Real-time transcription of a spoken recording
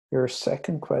Your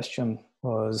second question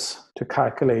was to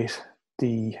calculate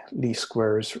the least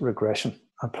squares regression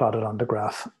and plot it on the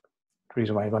graph. The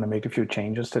reason why I'm going to make a few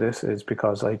changes to this is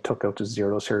because I took out the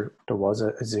zeros here. There was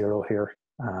a zero here,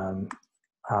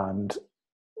 and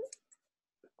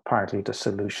apparently the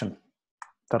solution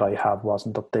that I have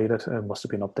wasn't updated. It must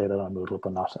have been updated on Moodle,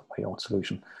 but not my own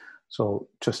solution. So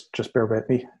just bear with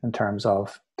me in terms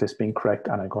of this being correct,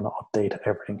 and I'm going to update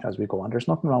everything as we go on. There's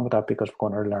nothing wrong with that because we're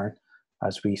going to learn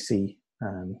as we see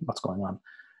what's going on.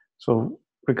 So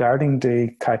regarding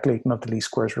the calculating of the least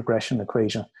squares regression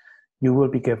equation, you will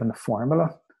be given a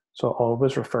formula. So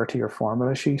always refer to your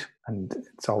formula sheet, and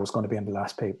it's always going to be on the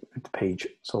last page.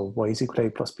 So y is equal to a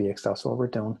plus bx, that's what we're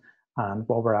doing. And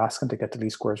what we're asking to get the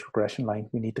least squares regression line,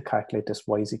 we need to calculate this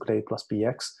y is equal to a plus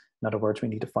bx. In other words, we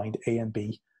need to find a and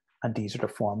b, and these are the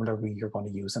formula we are going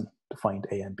to use to find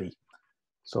a and b.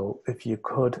 So if you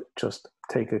could just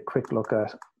take a quick look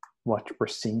at what we're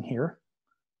seeing here.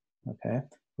 Okay,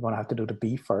 we're going to have to do the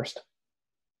b first.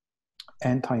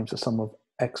 N times the sum of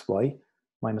xy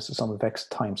minus the sum of x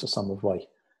times the sum of y.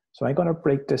 So I'm going to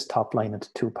break this top line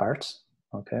into two parts.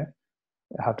 Okay,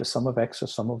 I have the sum of x or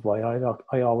sum of y.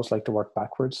 I always like to work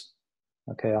backwards.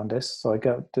 Okay, on this. So I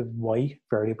get the y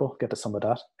variable, get the sum of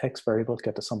that, x variable,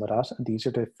 get the sum of that, and these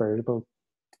are the variable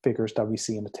figures that we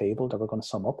see in the table that we're going to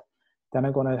sum up. Then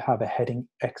I'm going to have a heading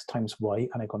x times y,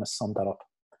 and I'm going to sum that up.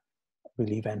 We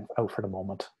leave n out for the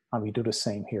moment, and we do the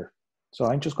same here. So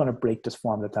I'm just going to break this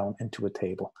formula down into a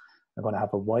table. I'm going to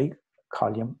have a y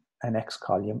column, an x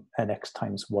column, an x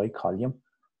times y column.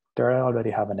 There I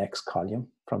already have an x column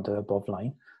from the above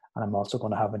line, and I'm also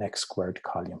going to have an x squared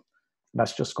column.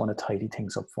 That's just going to tidy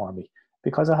things up for me.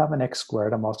 Because I have an x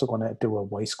squared, I'm also going to do a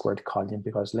y squared column,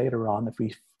 because later on, if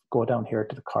we go down here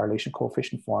to the correlation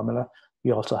coefficient formula,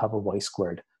 we also have a y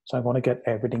squared. So I'm going to get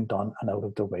everything done and out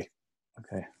of the way.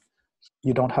 Okay.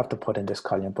 You don't have to put in this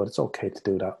column, but it's okay to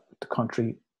do that. The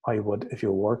country, I would, if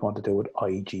you were going to do it,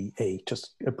 IGA,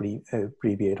 just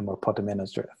abbreviate them or put them in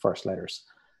as their first letters.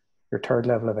 Your third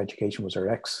level of education was your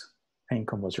X,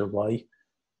 income was your Y.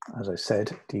 As I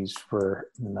said, these were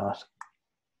not,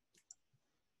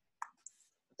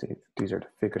 these are the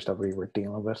figures that we were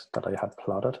dealing with that I had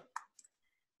plotted.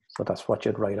 So that's what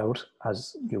you'd write out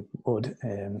as you would,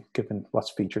 given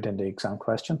what's featured in the exam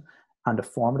question. And the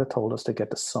formula told us to get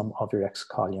the sum of your X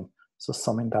column. So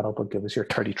summing that up will give us your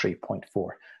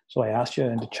 33.4. So I asked you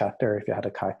in the chat there if you had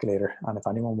a calculator, and if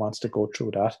anyone wants to go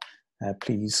through that,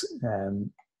 please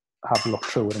have a look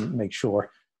through it and make sure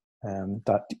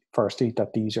that firstly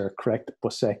that these are correct,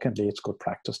 but secondly it's good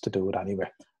practice to do it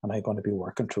anyway. And I'm going to be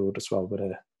working through it as well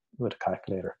with a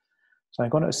calculator. So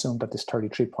I'm going to assume that this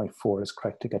 33.4 is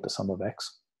correct to get the sum of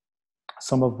X.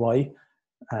 Sum of Y,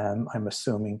 I'm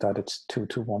assuming that it's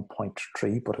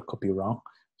 221.3, but it could be wrong.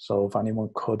 So if anyone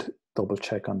could double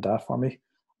check on that for me,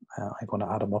 I'm going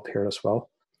to add them up here as well.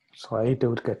 So I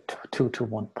do get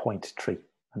 221.3,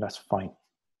 and that's fine.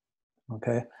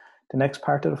 Okay, the next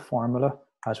part of the formula,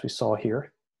 as we saw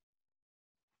here,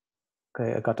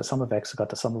 okay, I got the sum of X, I got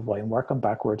the sum of Y. I'm working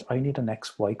backwards. I need an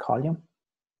XY column.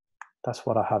 That's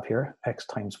what I have here, X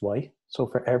times Y. So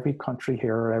for every country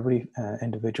here, or every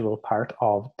individual part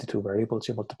of the two variables,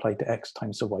 you multiply the X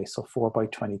times the Y. So 4 by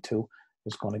 22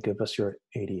 is going to give us your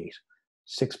 88.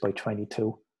 6 by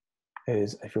 22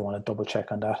 is, if you want to double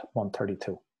check on that,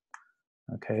 132.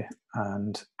 Okay,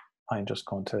 and I'm just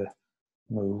going to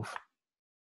move,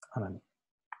 and I'm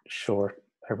sure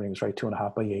everything's right.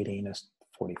 2.5 by 18 is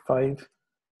 45.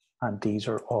 And these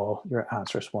are all your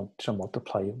answers, one to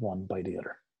multiply one by the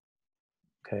other.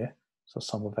 Okay, so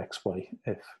sum of XY,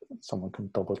 if someone can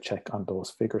double check on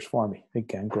those figures for me.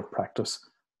 Again, good practice,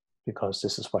 because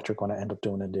this is what you're going to end up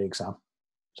doing in the exam.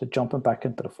 So jumping back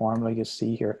into the formula, you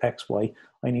see here, XY,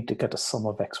 I need to get the sum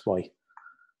of XY.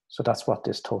 So that's what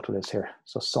this total is here.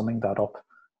 So summing that up,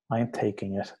 I am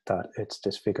taking it that it's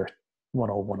this figure,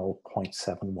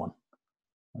 1010.71.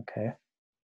 Okay.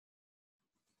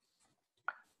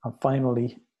 And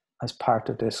finally, as part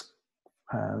of this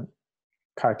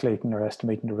calculating or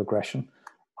estimating the regression,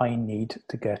 I need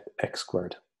to get X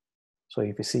squared. So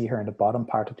if you see here in the bottom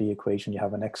part of the equation, you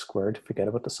have an X squared. Forget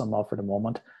about the sum of for the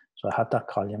moment. So I have that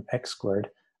column X squared,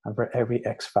 and for every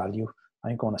X value,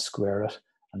 I'm going to square it.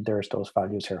 And there's those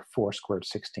values here, 4 squared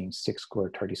 16, 6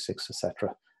 squared 36,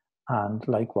 etc. And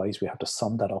likewise, we have to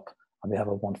sum that up, and we have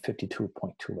a 152.28.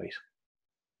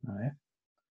 All right.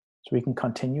 So we can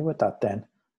continue with that then.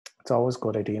 It's always a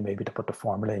good idea maybe to put the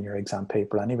formula in your exam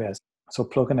paper anyways. So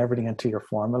plugging everything into your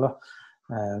formula,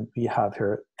 we have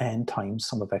here n times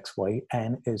sum of xy.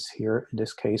 N is here, in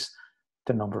this case,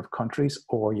 the number of countries,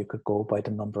 or you could go by the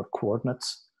number of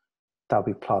coordinates that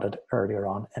we plotted earlier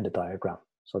on in the diagram.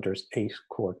 So there's 8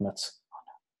 coordinates.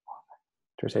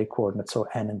 There's 8 coordinates, so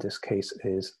n in this case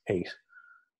is 8.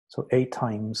 So 8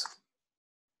 times,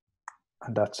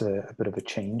 and that's a bit of a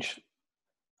change,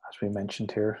 as we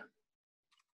mentioned here.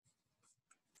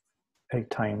 8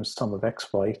 times sum of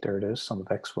xy, there it is, sum of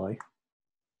xy,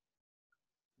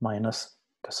 minus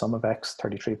the sum of x,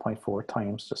 33.4,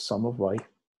 times the sum of y.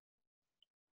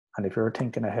 And if you're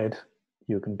thinking ahead,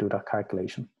 you can do that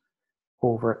calculation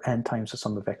over n times the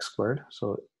sum of x squared.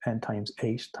 So n times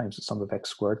 8 times the sum of x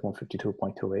squared,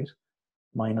 152.28,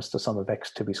 minus the sum of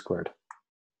x to be squared.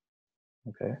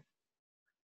 Okay,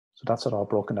 so that's it all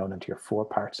broken down into your 4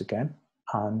 parts again.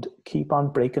 And keep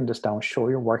on breaking this down, show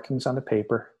your workings on the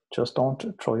paper. Just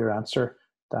don't throw your answer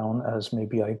down as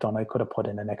maybe I've done. I could have put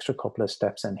in an extra couple of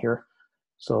steps in here.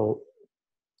 So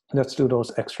let's do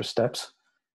those extra steps.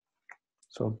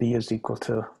 So B is equal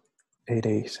to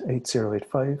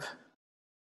 8085,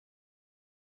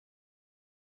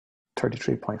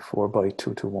 33.4 by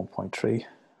 221.3.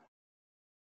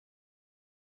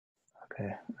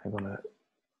 Okay, I'm going to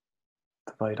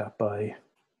divide that by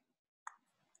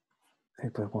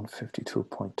 8 by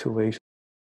 152.28.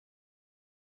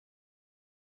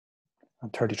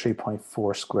 And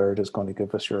 33.4 squared is going to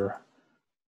give us your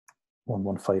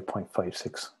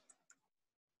 115.56.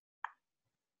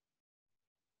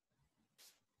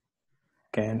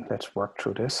 Again, let's work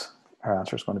through this. Our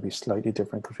answer is going to be slightly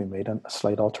different because we made a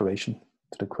slight alteration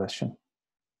to the question.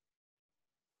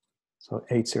 So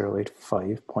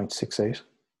 8085.68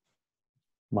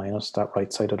 minus that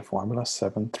right side of the formula,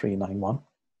 7391.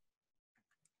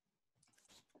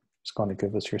 It's going to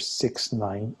give us your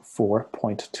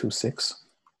 694.26.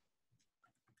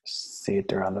 See it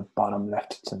there on the bottom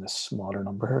left, it's in a smaller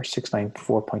number here,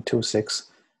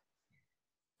 694.26.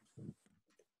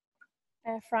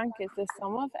 Frank, is the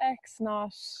sum of x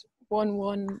not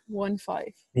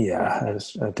 1115? Yeah, I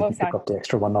didn't pick up the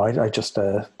extra one. No, I just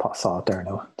saw it there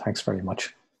now. Thanks very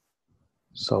much.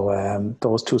 So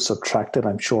those two subtracted,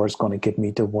 I'm sure is going to give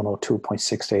me the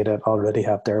 102.68 I already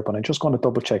have there, but I'm just going to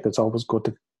double check. It's always good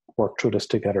to work through this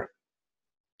together,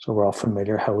 so we're all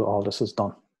familiar how all this is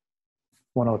done.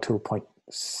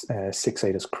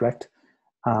 102.68 is correct.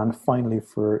 And finally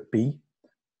for B,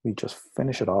 we just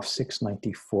finish it off,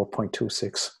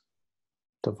 694.26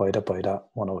 divided by that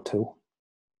 102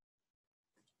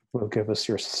 will give us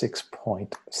your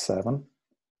 6.7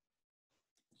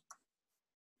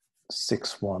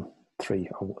 613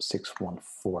 or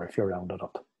 614 if you round it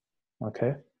up.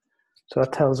 Okay, so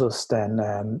that tells us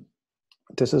then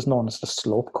this is known as the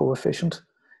slope coefficient.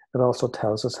 It also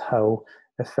tells us how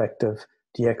effective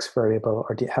the x variable,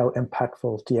 or how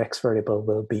impactful the x variable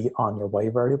will be on your y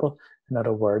variable. In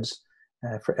other words,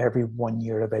 for every 1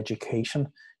 year of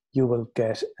education, you will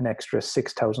get an extra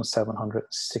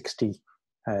 6,760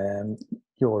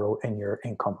 euro in your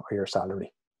income or your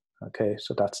salary. Okay,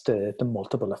 so that's the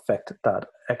multiple effect that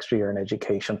extra year in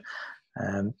education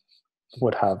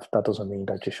would have. That doesn't mean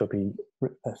that you should be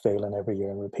failing every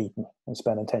year and repeating and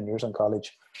spending 10 years in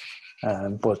college,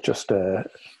 but just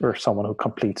for someone who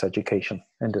completes education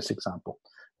in this example.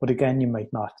 But again, you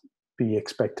might not be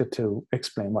expected to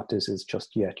explain what this is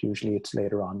just yet. Usually it's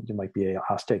later on you might be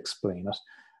asked to explain it,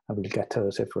 and we'll get to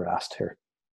it if we're asked here.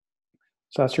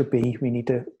 So that's your B. We need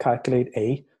to calculate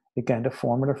A. Again, the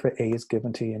formula for A is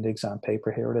given to you in the exam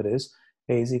paper. Here it is.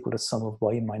 A is equal to sum of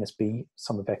y minus b,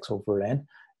 sum of x over n.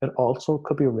 It also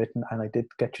could be written, and I did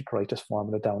get you to write this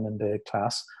formula down in the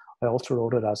class, I also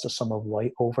wrote it as the sum of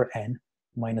y over n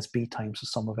minus b times the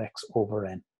sum of x over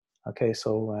n. Okay,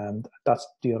 so that's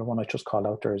the other one I just called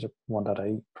out. There is one that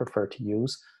I prefer to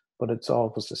use, but it's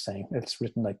always the same. It's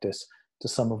written like this: the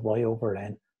sum of y over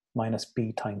n minus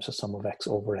b times the sum of x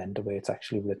over n, the way it's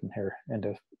actually written here in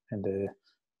the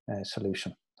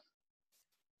solution.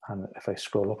 And if I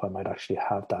scroll up, I might actually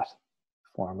have that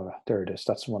formula. There it is.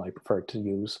 That's the one I prefer to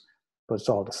use, but it's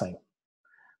all the same.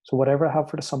 So whatever I have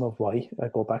for the sum of y, I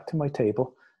go back to my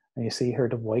table, and you see here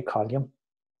the y column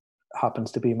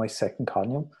happens to be my second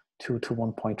column, 2 to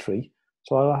 1.3.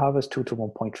 So all I have is 2 to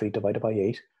 1.3 divided by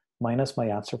 8 minus my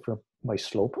answer for my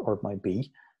slope, or my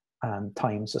b,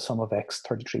 times the sum of x,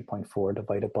 33.4,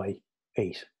 divided by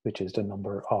 8, which is the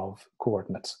number of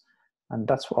coordinates. And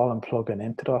that's all I'm plugging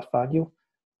into that value.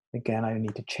 Again, I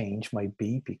need to change my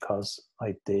b because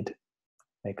I did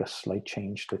make a slight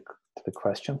change to the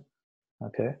question.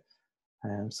 Okay,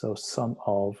 and so sum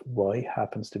of y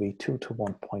happens to be 2 to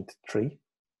 1.3,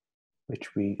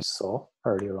 which we saw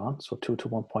earlier on. So 2 to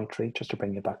 1.3, just to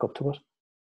bring you back up to it.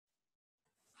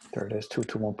 There it is, 2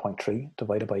 to 1.3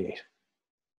 divided by 8.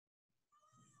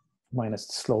 Minus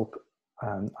the slope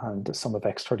and the sum of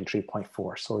x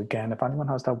 33.4. So again, if anyone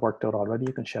has that worked out already,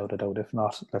 you can shout it out. If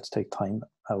not, let's take time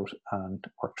out and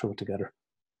work through it together.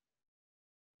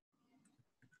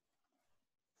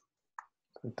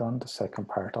 So we've done the second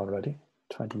part already,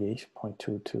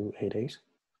 28.2288.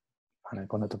 And I'm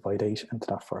going to divide 8 into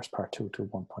that first part, 2 to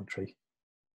 1.3.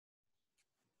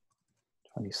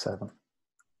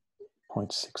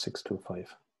 27.6625.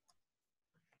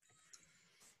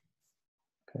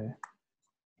 Okay.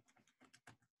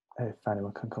 If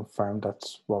anyone can confirm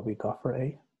that's what we got for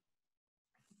A.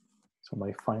 So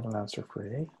my final answer for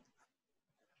A,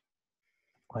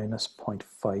 minus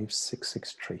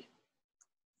 0.5663.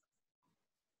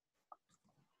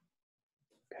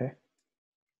 Okay.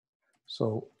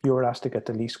 So you were asked to get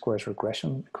the least squares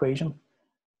regression equation,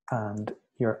 and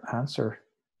your answer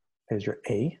is your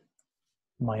A,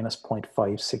 minus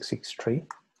 0.5663,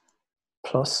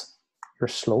 plus your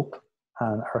slope,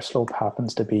 and our slope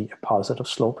happens to be a positive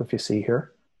slope. If you see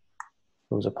here,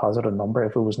 it was a positive number.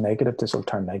 If it was negative, this will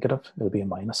turn negative. It'll be a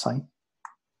minus sign.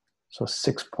 So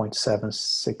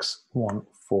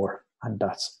 6.7614, and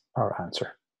that's our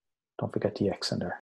answer. Don't forget the x in there.